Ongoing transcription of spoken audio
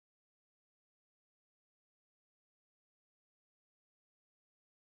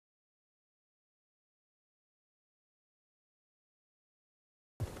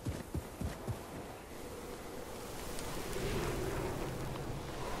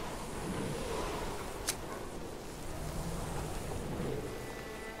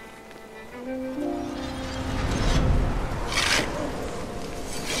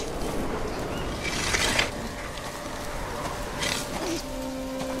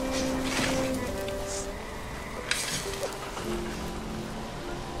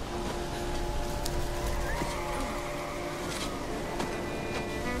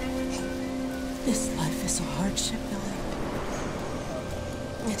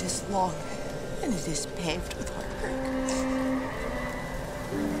It is long, and it is paved with heartbreak.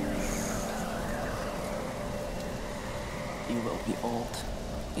 You will be old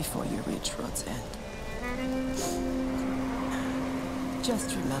before you reach road's end.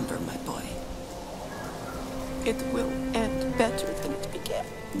 Just remember, my boy, it will end better than it began.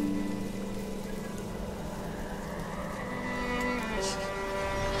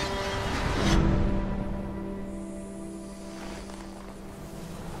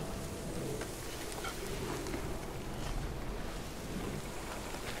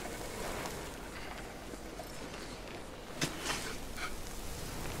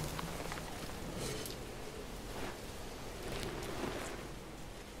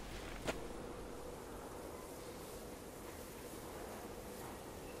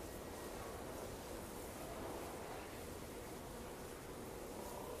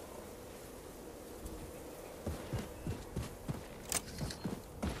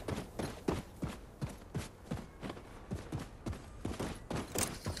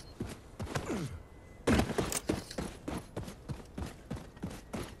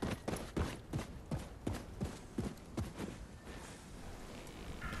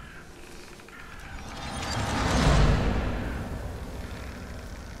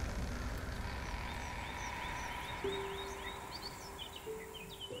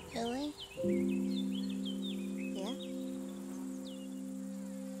 Billy? Yeah?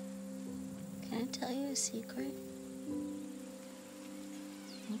 Can I tell you a secret?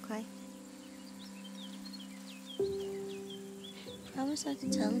 Okay. Promise not to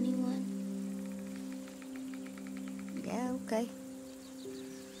tell anyone. Yeah, okay.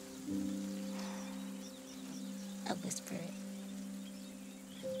 I'll whisper it.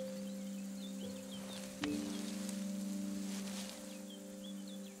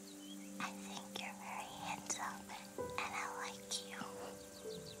 I think you're very handsome, and I like you.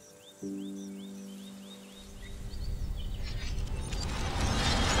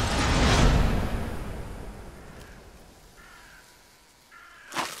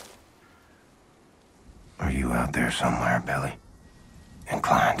 Are you out there somewhere, Billy?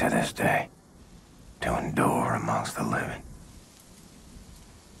 Inclined to this day to endure amongst the living?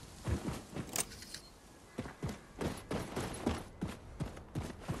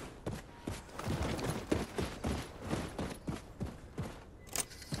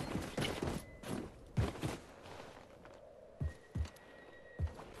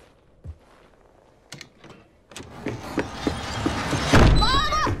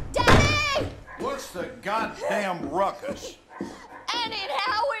 Mama! Daddy! What's the goddamn ruckus? Annie and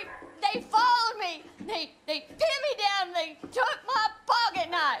Howie, they followed me. They pinned me down. They took my pocket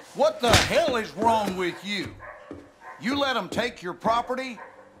knife. What the hell is wrong with you? You let them take your property,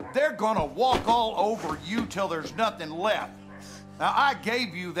 they're gonna walk all over you till there's nothing left. Now, I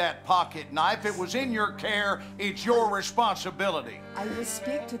gave you that pocket knife. It was in your care. It's your responsibility. I will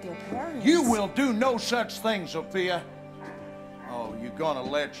speak to their parents. You will do no such thing, Sophia. Oh, you gonna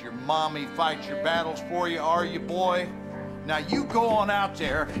let your mommy fight your battles for you, are you, boy? Now you go on out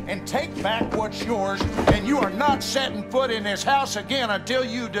there and take back what's yours, and you are not setting foot in this house again until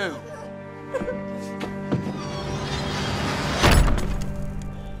you do.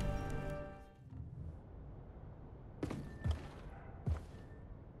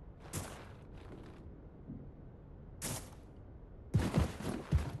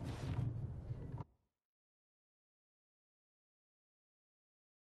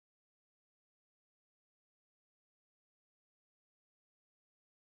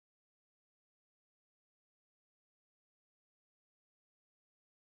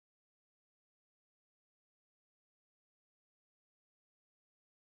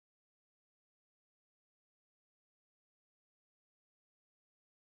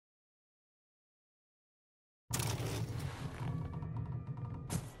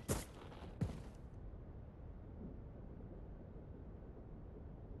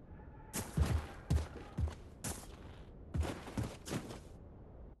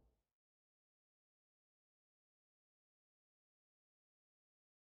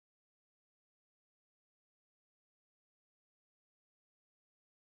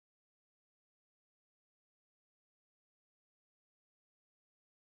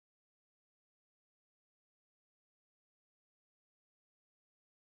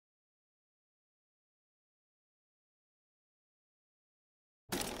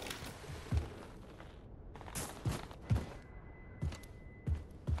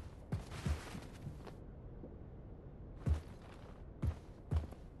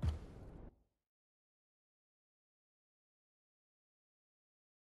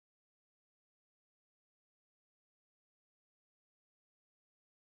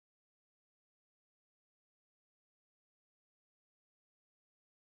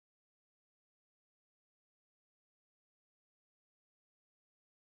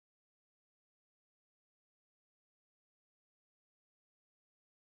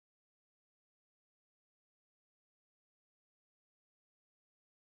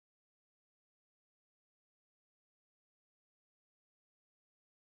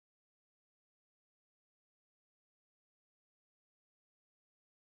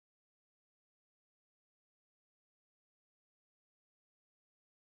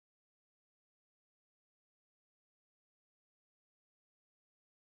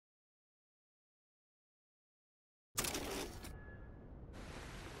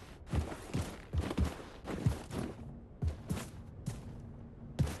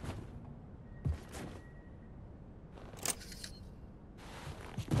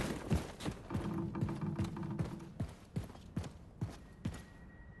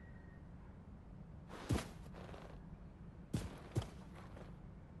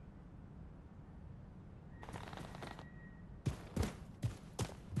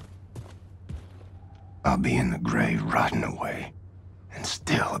 I'll be in the grave rotting away, and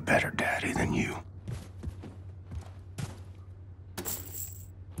still a better daddy than you.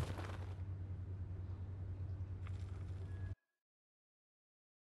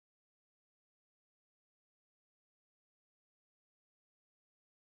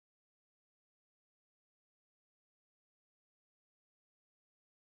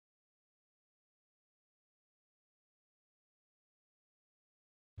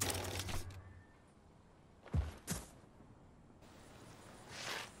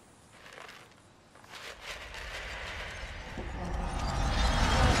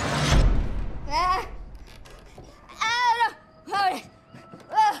 Ah! Ah, no!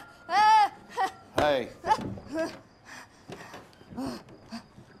 Hey.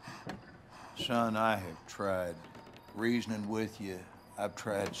 Son, I have tried reasoning with you. I've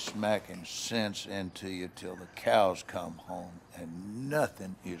tried smacking sense into you till the cows come home, and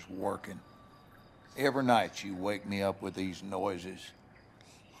nothing is working. Every night you wake me up with these noises.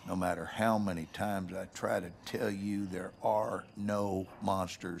 No matter how many times I try to tell you there are no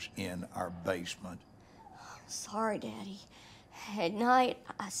monsters in our basement. Sorry, Daddy. At night,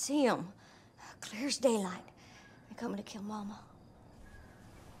 I see them. Clear as daylight. They're coming to kill Mama.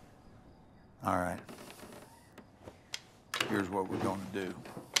 All right. Here's what we're gonna do.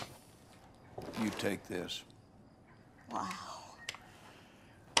 You take this. Wow.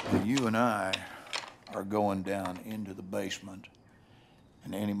 Now, you and I are going down into the basement,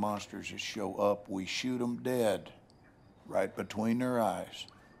 and any monsters that show up, we shoot them dead, right between their eyes.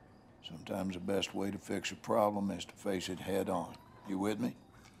 Sometimes the best way to fix a problem is to face it head on. You with me?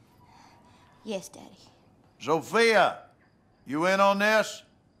 Yes, Daddy. Sophia, you in on this?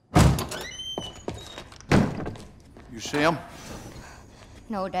 You see him?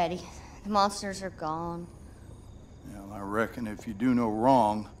 No, Daddy. The monsters are gone. Well, I reckon if you do no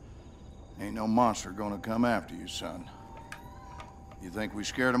wrong, ain't no monster gonna come after you, son. You think we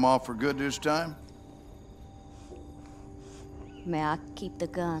scared them off for good this time? May I keep the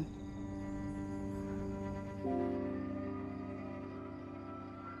gun?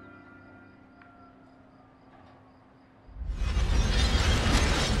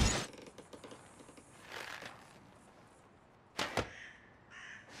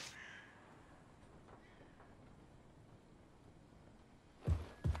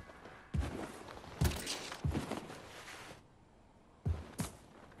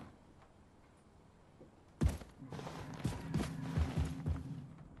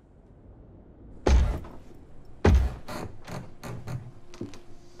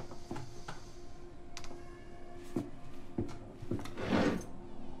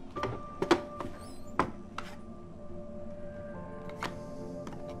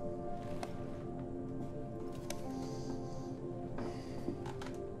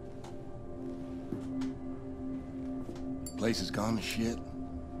 Place has gone to shit.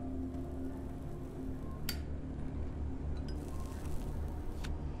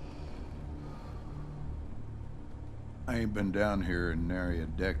 I ain't been down here in nary a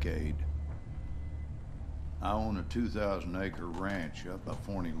decade. I own a 2,000-acre ranch up by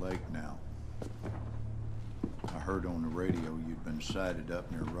Forney Lake now. I heard on the radio you'd been sighted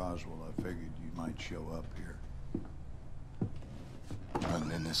up near Roswell. I figured you might show up here.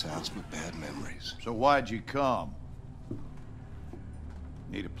 Running in this house with bad memories. So why'd you come?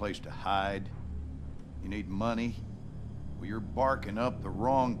 Need a place to hide? You need money? Well, you're barking up the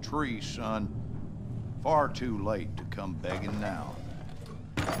wrong tree, son. Far too late to come begging now.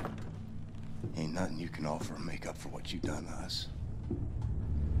 Ain't nothing you can offer to make up for what you done to us.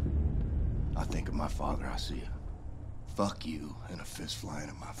 I think of my father, I see a fuck you and a fist flying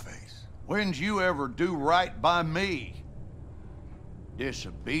in my face. When'd you ever do right by me?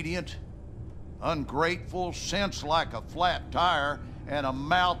 Disobedient, ungrateful, sense like a flat tire, and a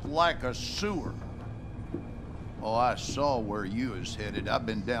mouth like a sewer. Oh, I saw where you was headed. I've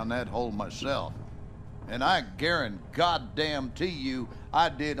been down that hole myself. And I guarantee you, I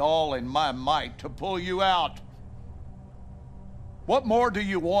did all in my might to pull you out. What more do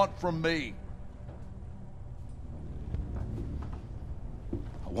you want from me?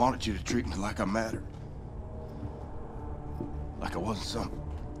 I wanted you to treat me like I mattered. Like I wasn't some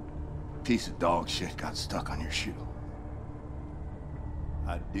piece of dog shit got stuck on your shoe.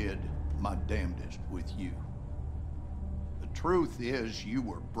 I did my damnedest with you. The truth is, you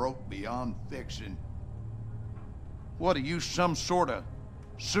were broke beyond fixing. What, are you some sort of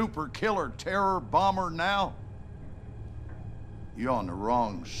super killer terror bomber now? You're on the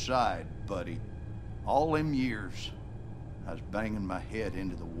wrong side, buddy. All them years, I was banging my head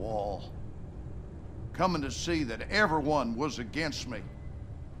into the wall, coming to see that everyone was against me.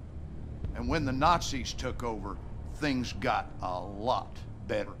 And when the Nazis took over, things got a lot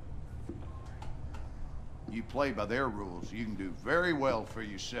better. You play by their rules, you can do very well for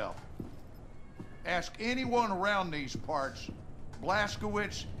yourself. Ask anyone around these parts.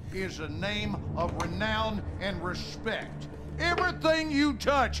 Blazkowicz is a name of renown and respect. Everything you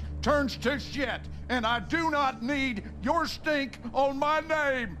touch turns to shit, and I do not need your stink on my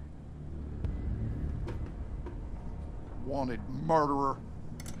name. Wanted murderer.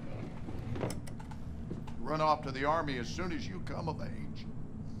 Run off to the army as soon as you come of age.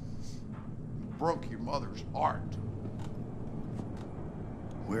 Broke your mother's heart.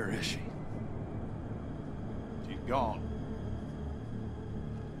 Where is she? She's gone.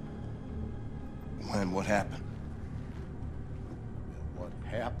 When? What happened? What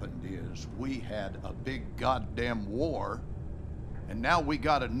happened is we had a big goddamn war, and now we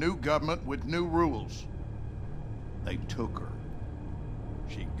got a new government with new rules. They took her.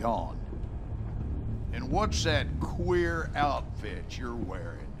 She gone. And what's that queer outfit you're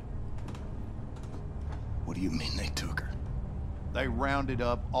wearing? What do you mean they took her? They rounded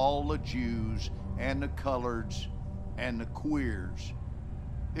up all the Jews and the coloreds and the queers.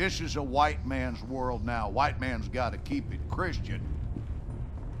 This is a white man's world now. White man's got to keep it Christian.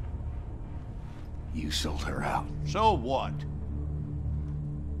 You sold her out. So what?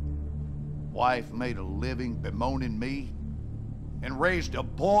 Wife made a living bemoaning me and raised a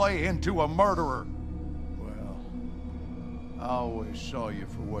boy into a murderer. Well, I always saw you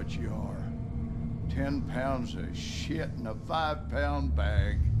for what you are. 10 pounds of shit in a 5-pound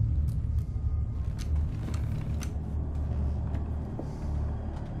bag.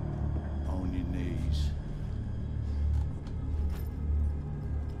 On your knees.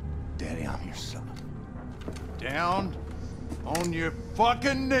 Daddy, I'm your son. Down on your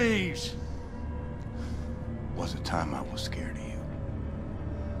fucking knees. Was a time I was scared of you.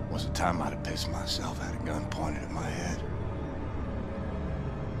 Was a time I'd have pissed myself, had a gun pointed at my head.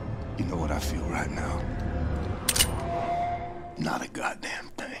 You know what I feel right now? Not a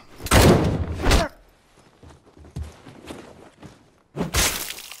goddamn thing.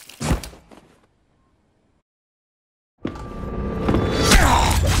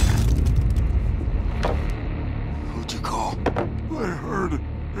 Who'd you call? I heard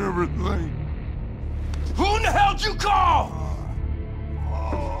everything. Who in the hell'd you call?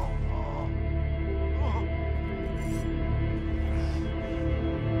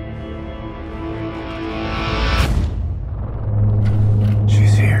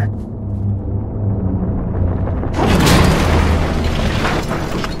 She's here.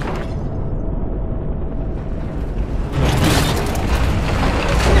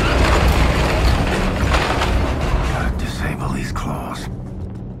 Gotta disable these claws.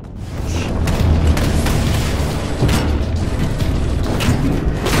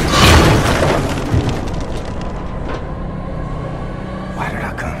 Why did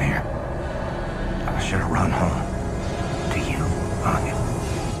I come here? I should have run home. To you, Anya.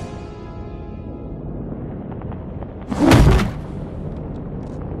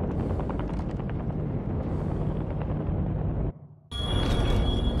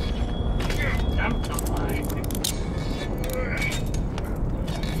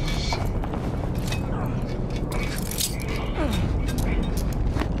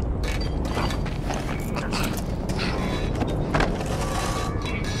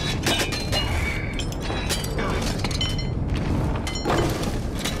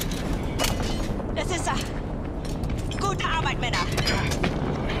 Das ist er. Gute Arbeit, Männer.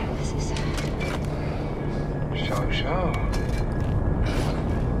 Das ist er. Schau, schau.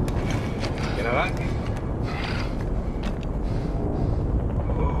 General?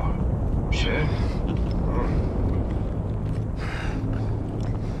 Oh, schön.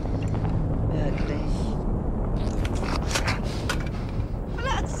 Wirklich.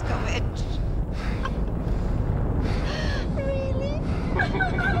 Blazkowicz. Really?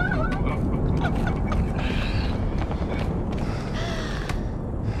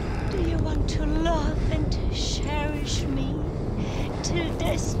 Do you want to love and cherish me till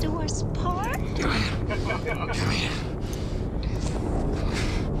death do us part?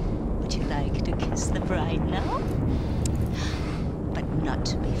 Would you like to kiss the bride now? But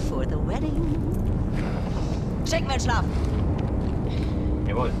not before the wedding. Schick mir Schlaf.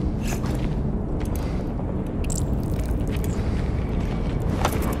 Jawohl.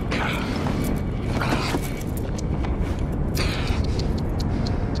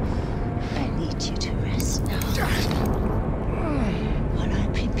 I need you to rest now. While I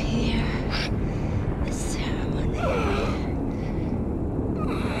prepare the ceremony.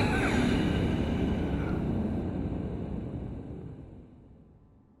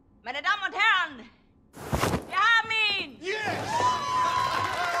 Meine Damen und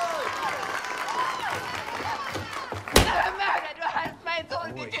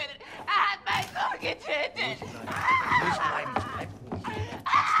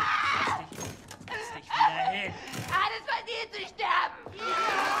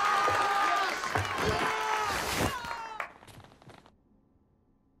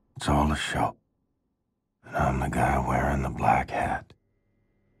the show. And I'm the guy wearing the black hat.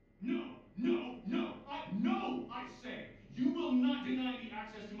 No, no, no, I say, you will not deny me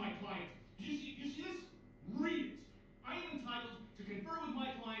access to my client. You see this? Read it. I am entitled to confer with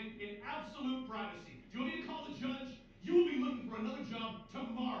my client in absolute privacy. Do you want me to call the judge? You will be looking for another job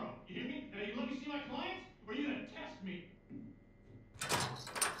tomorrow. You hear me? Now you let me see my client, or are you gonna test me?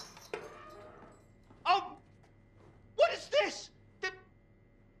 Oh, what is this?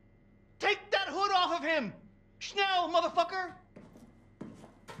 Take that hood off of him! Schnell, motherfucker!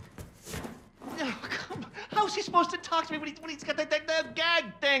 Oh, come on. How's he supposed to talk to me when he's got that gag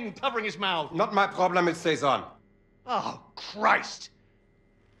thing covering his mouth? Not my problem, it stays on. Oh, Christ!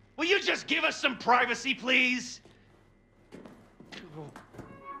 Will you just give us some privacy, please?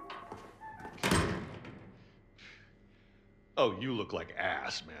 Oh, you look like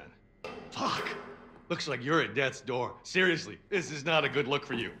ass, man. Fuck. Looks like you're at death's door. Seriously, this is not a good look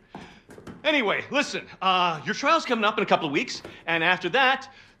for you. Anyway, listen, your trial's coming up in a couple of weeks, and after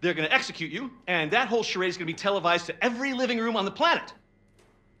that, they're gonna execute you, and that whole charade is gonna be televised to every living room on the planet.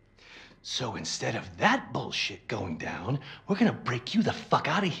 So instead of that bullshit going down, we're gonna break you the fuck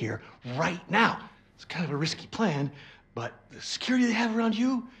out of here right now. It's kind of a risky plan, but the security they have around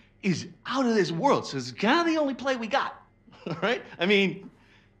you is out of this world, so it's kind of the only play we got, all right? I mean,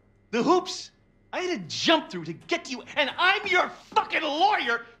 the hoops I had to jump through to get to you, and I'm your fucking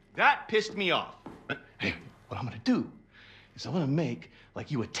lawyer. That pissed me off. Hey, what I'm gonna do is I'm gonna make like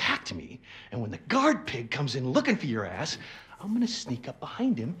you attacked me, and when the guard pig comes in looking for your ass, I'm gonna sneak up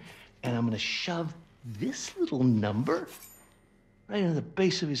behind him, and I'm gonna shove this little number right into the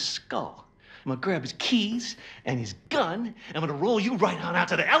base of his skull. I'm gonna grab his keys and his gun, and I'm gonna roll you right on out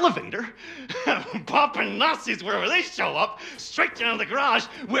to the elevator, popping Nazis wherever they show up, straight down to the garage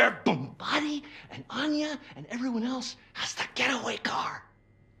where Bombati and Anya and everyone else has the getaway car.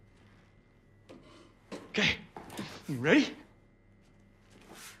 Okay, you ready?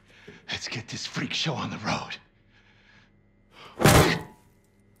 Let's get this freak show on the road.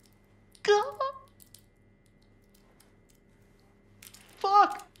 Go!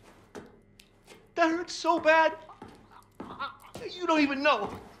 Fuck! That hurts so bad. You don't even know.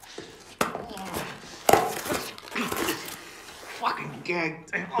 Fucking gag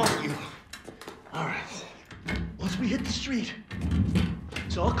thing on you. All right. Once we hit the street,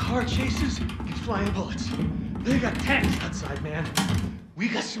 it's all car chases and flying bullets. They got tanks outside, man. We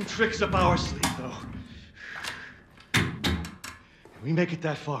got some tricks up our sleeve, though. If we make it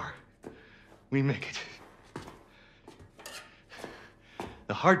that far, we make it.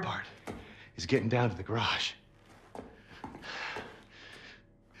 The hard part is getting down to the garage.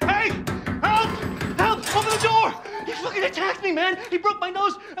 Hey! Help! Help! Open the door! He fucking attacked me, man! He broke my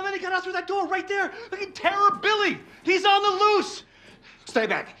nose, and then he got out through that door right there! Fucking Terror Billy! He's on the loose! Stay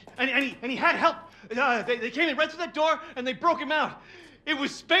back. And he had help. They came in right through that door, and they broke him out. It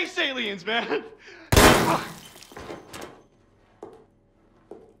was space aliens, man!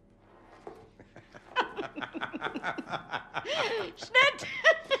 Schnitt!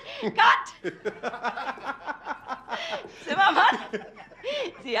 Cut! Zimmermann,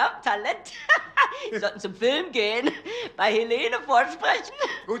 Sie haben Talent. Sie sollten zum Film gehen, bei Helene vorsprechen.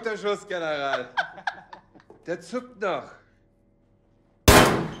 Guter Schuss, General. Der zuckt noch.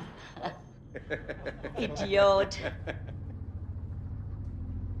 Idiot.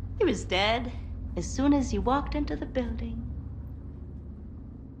 He was dead as soon as you walked into the building.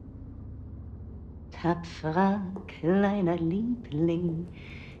 Tapferer kleiner Liebling,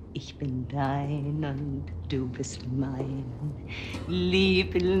 ich bin dein und du bist mein.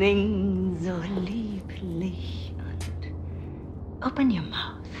 Liebling, so lieblich und open your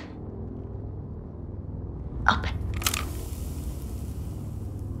mouth. Open.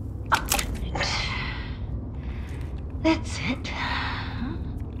 Open it. That's it.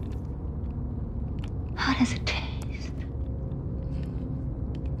 How does it taste?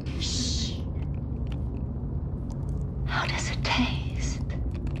 Shh. How does it taste?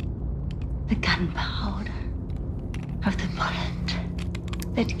 The gunpowder of the bullet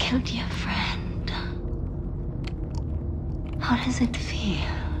that killed your friend. How does it feel?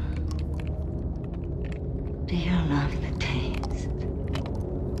 Do you love the taste?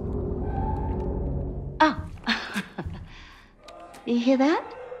 Oh. You hear that?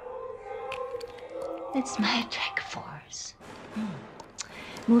 It's my attack force.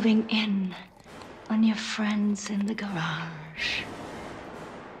 Moving in on your friends in the garage.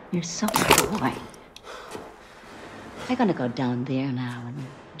 You're so coy. They're gonna go down there now and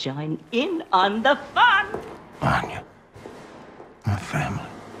join in on the fun. Anya, my family.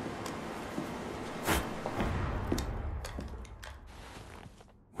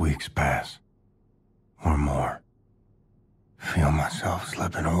 We weeks pass. Or more. Feel myself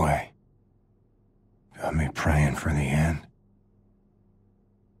slipping away. Got me praying for the end.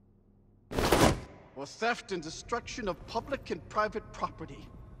 Or theft and destruction of public and private property.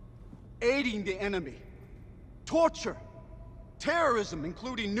 Aiding the enemy. Torture. Terrorism,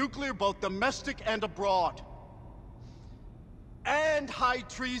 including nuclear, both domestic and abroad. And high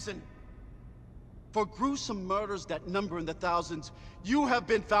treason. For gruesome murders that number in the thousands, you have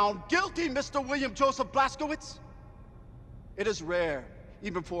been found guilty, Mr. William Joseph Blazkowicz. It is rare,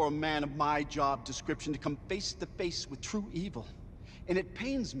 even for a man of my job description, to come face to face with true evil. And it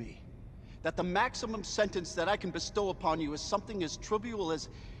pains me that the maximum sentence that I can bestow upon you is something as trivial as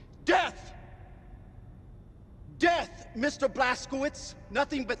death! Death, Mr. Blazkowicz!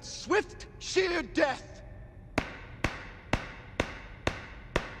 Nothing but swift, sheer death!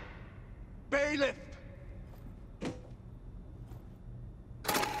 Bailiff!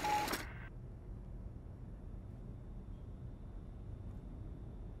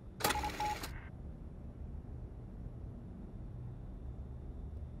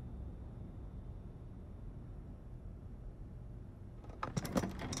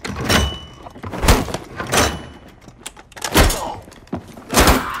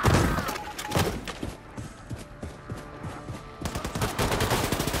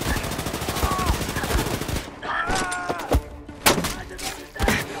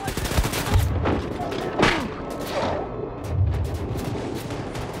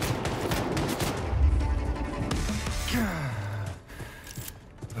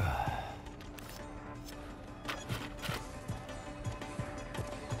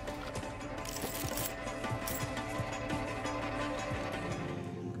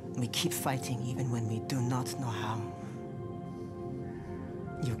 We keep fighting even when we do not know how.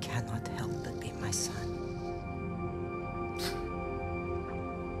 You cannot help but be my son.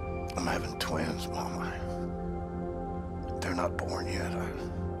 I'm having twins, Mama. They're not born yet. I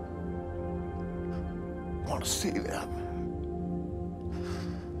want to see them.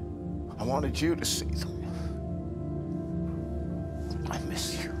 I wanted you to see them. I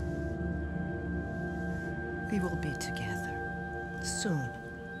miss you. We will be together soon.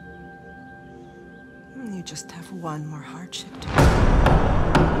 You just have one more hardship to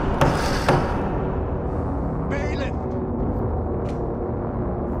Bailiff!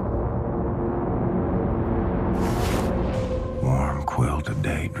 Warm quilted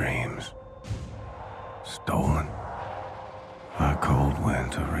daydreams. Stolen by cold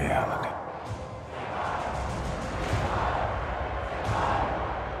winds of reality.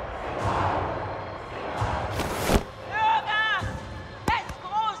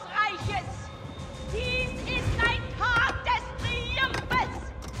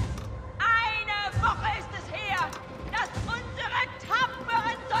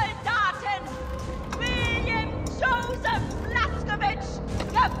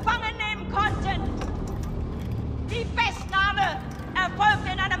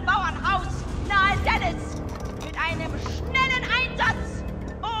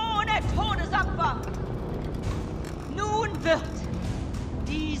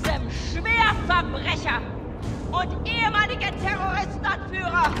 Schwerverbrecher und ehemalige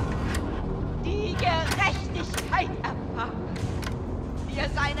Terroristenanführer die Gerechtigkeit erfahren. Wir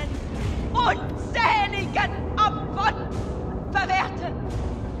seinen unzähligen Opfern verwerten.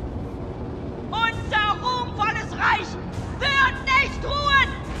 Unser ruhmvolles Reich wird nicht ruhen,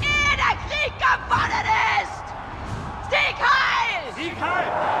 ehe der Krieg gewonnen ist! Sieg heil! Sieg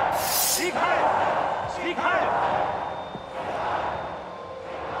heil! Sieg heil! Sieg heil!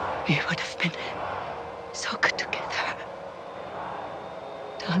 We would have been so good together.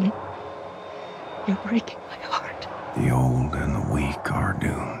 Darling, you're breaking my heart. The old and the weak are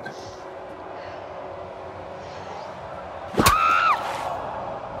doomed.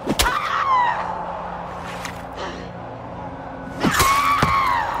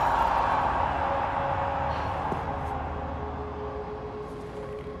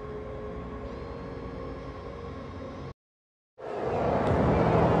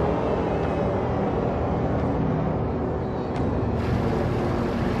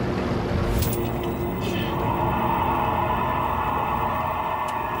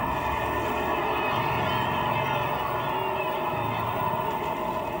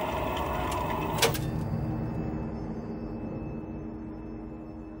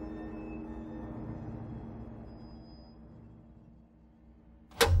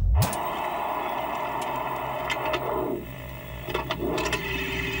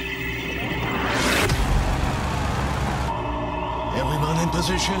 Everyone in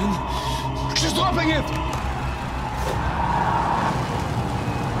position. She's dropping it!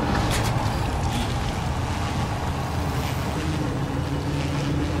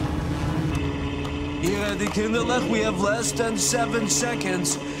 Here at the Kinderlech, we have less than 7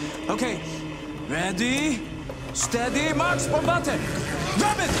 seconds. Okay, ready, steady, march, bombate!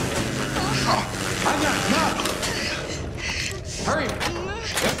 Grab it! Anya, now! Hurry! You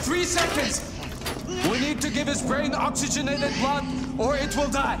have 3 seconds! We need to give his brain oxygenated blood, or it will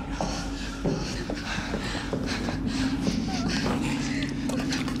die.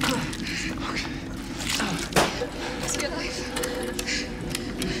 Is he alive?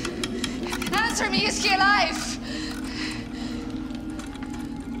 Answer me, is he alive?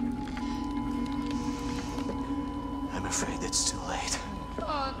 I'm afraid it's too late.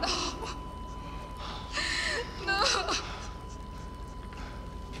 Oh, no. No.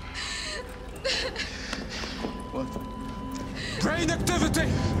 What? Brain activity!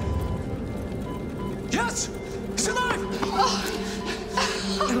 Yes! He's alive!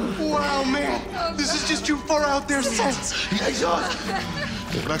 Wow, man! This is just too far out there, Seth! Exhaust!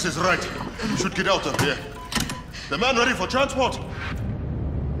 Max is right. We should get out of here. The man ready for transport?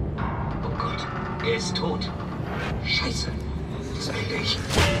 Oh Gott, ist tot. Scheiße. Das ist eigentlich...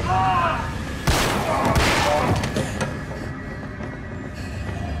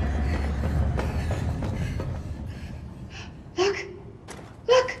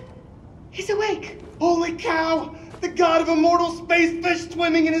 Look! He's awake! Holy cow! The god of immortal space fish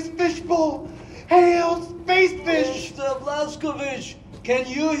swimming in his fishbowl! Hail, space fish! Mr. Blazkowicz, can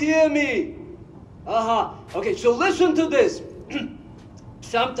you hear me? Okay, so listen to this.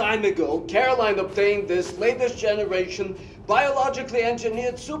 Some time ago, Caroline obtained this latest generation biologically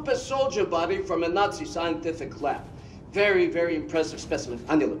engineered super soldier body from a Nazi scientific lab. Very, very impressive specimen.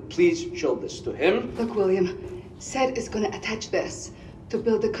 Angela, please show this to him. Look, William, Seth is gonna attach this to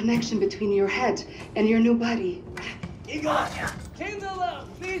build a connection between your head and your new body. Igor, Kinderlech,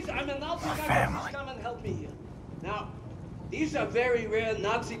 please, I'm a Nazi guy. Please come and help me here. Now, these are very rare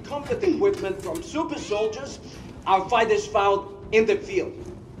Nazi combat equipment from super soldiers our fighters found in the field.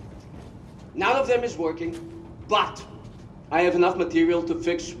 None of them is working, but I have enough material to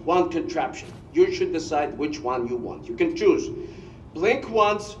fix one contraption. You should decide which one you want. You can choose. Blink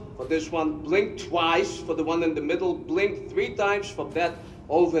once for this one, blink twice for the one in the middle, blink 3 times for that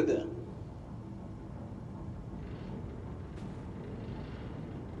over there.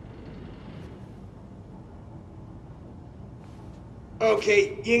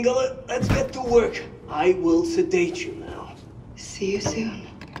 Okay, Ingela, let's get to work. I will sedate you now. See you soon.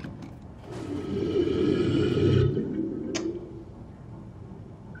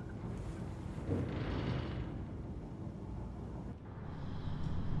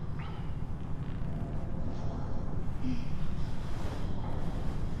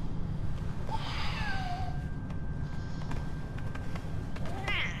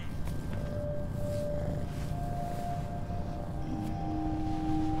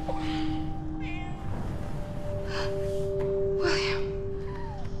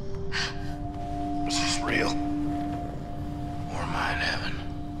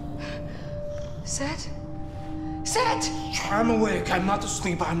 I'm awake. I'm not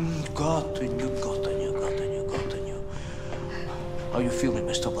asleep. I'm got you. How are you feeling,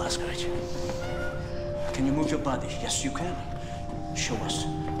 Mr. Blazkowicz? Can you move your body? Yes, you can. Show us.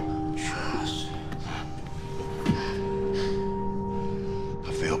 Show us.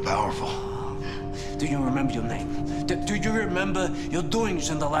 I feel powerful. Do you remember your name? Do you remember your doings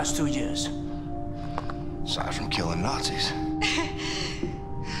in the last 2 years? Aside from killing Nazis.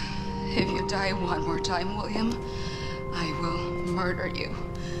 If you die one more time, William, I will murder you.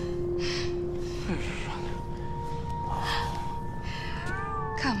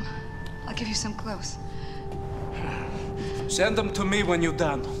 Come, I'll give you some clothes. Send them to me when you're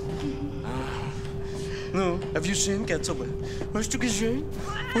done. No, have you seen Getaway? Hast du gesehen?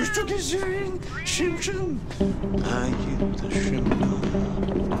 Hast du gesehen? Shimshim. Are you the Shimshim?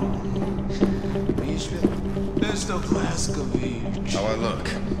 Mr. Blazkowicz. How I look?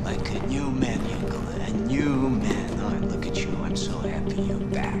 Like a new man, Ingela. A new man. Oh, look at you. I'm so happy you're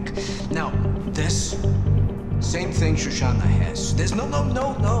back. Now, this same thing Shoshana has. There's no.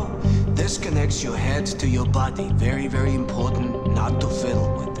 This connects your head to your body. Very, very important not to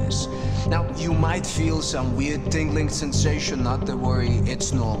fiddle with this. Now, you might feel some weird tingling sensation. Not to worry,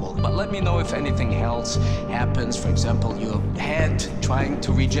 it's normal. But let me know if anything else happens. For example, your head trying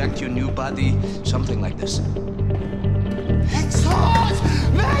to reject your new body. Something like this. It's hot!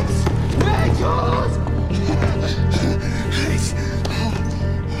 Max! Max! Hot!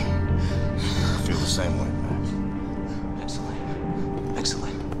 I feel the same way, Max. Excellent.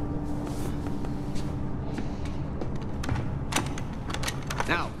 Excellent.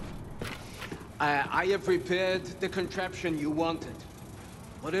 Now, I have prepared the contraption you wanted.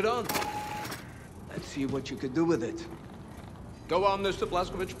 Put it on. see what you could do with it. Go on, Mr.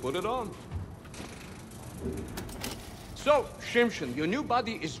 Blazkowicz, put it on. So, Shimshon, your new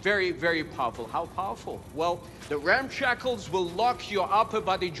body is very, very powerful. How powerful? Well, the ramshackles will lock your upper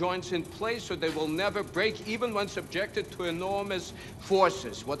body joints in place so they will never break, even when subjected to enormous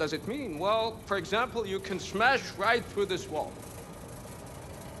forces. What does it mean? Well, for example, you can smash right through this wall.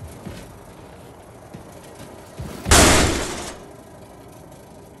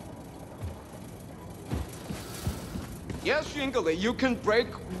 Yes, Shingle, you can break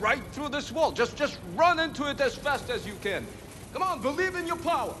right through this wall. Just run into it as fast as you can. Come on, believe in your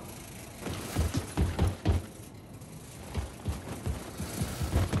power.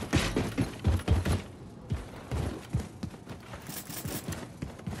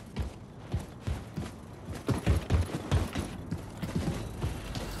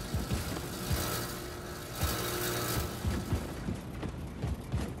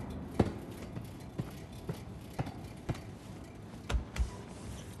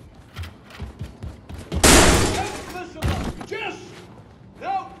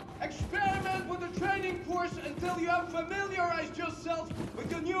 Until you have familiarized yourself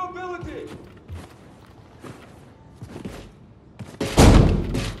with your new ability.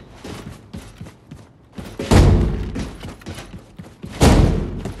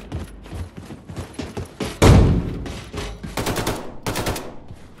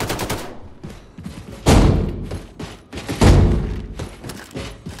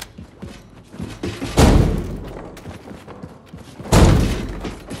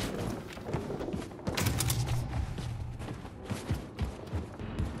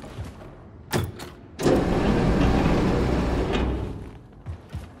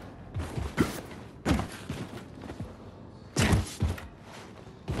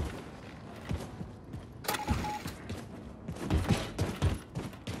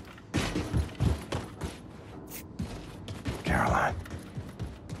 Caroline,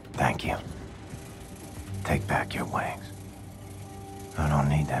 thank you. Take back your wings. I don't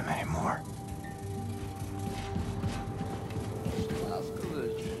need them anymore.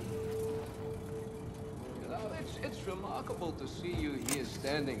 It's remarkable to see you here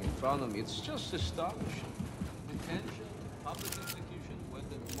standing in front of me. It's just astonishing. Detention, public execution, were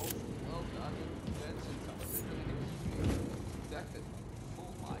the most well-done events in television history. Protected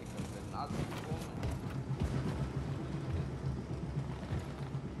full mic of the Nazi woman.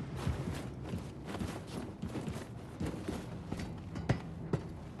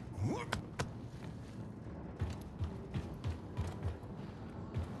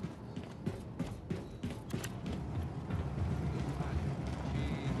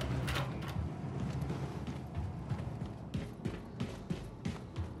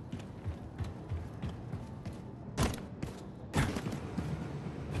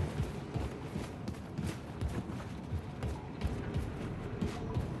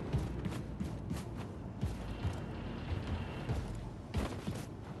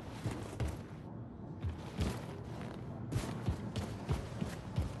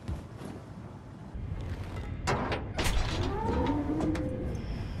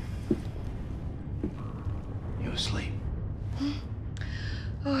 Asleep.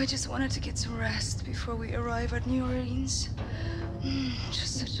 Oh, I just wanted to get some rest before we arrive at New Orleans.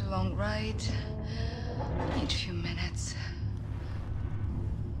 Just such a long ride. Need a few minutes.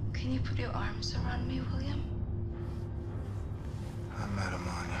 Can you put your arms around me, William? I met him,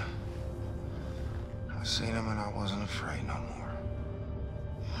 Anya. I seen him and I wasn't afraid no more.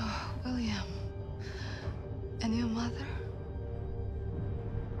 Oh, William. And your mother?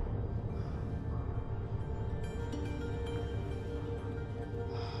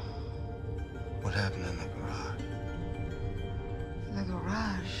 What happened in the garage? The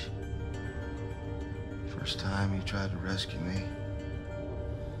garage? First time you tried to rescue me,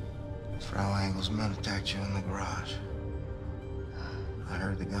 Frau Engel's men attacked you in the garage. I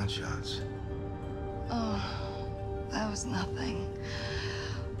heard the gunshots. Oh, that was nothing.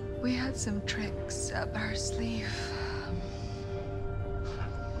 We had some tricks up our sleeve.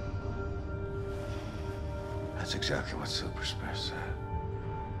 That's exactly what Super Spare said.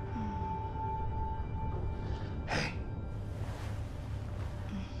 Hey.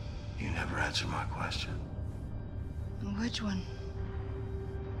 You never answered my question. Which one?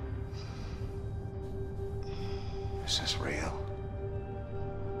 Is this real?